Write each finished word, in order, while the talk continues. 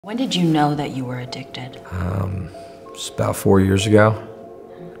When did you know that you were addicted? It's about 4 years ago,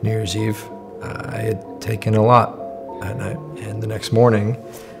 New Year's Eve. I had taken a lot that night, and the next morning,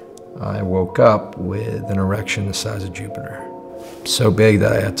 I woke up with an erection the size of Jupiter. So big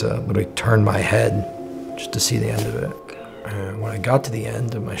that I had to literally turn my head just to see the end of it. And when I got to the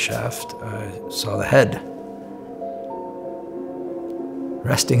end of my shaft, I saw the head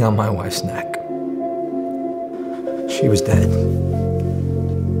resting on my wife's neck. She was dead.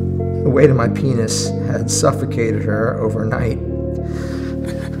 The weight of my penis had suffocated her overnight.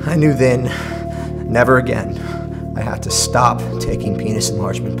 I knew then, never again, I had to stop taking penis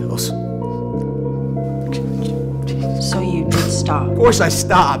enlargement pills. So you did stop? Of course I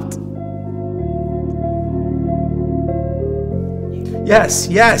stopped. Yes,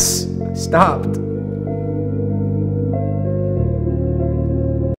 I stopped.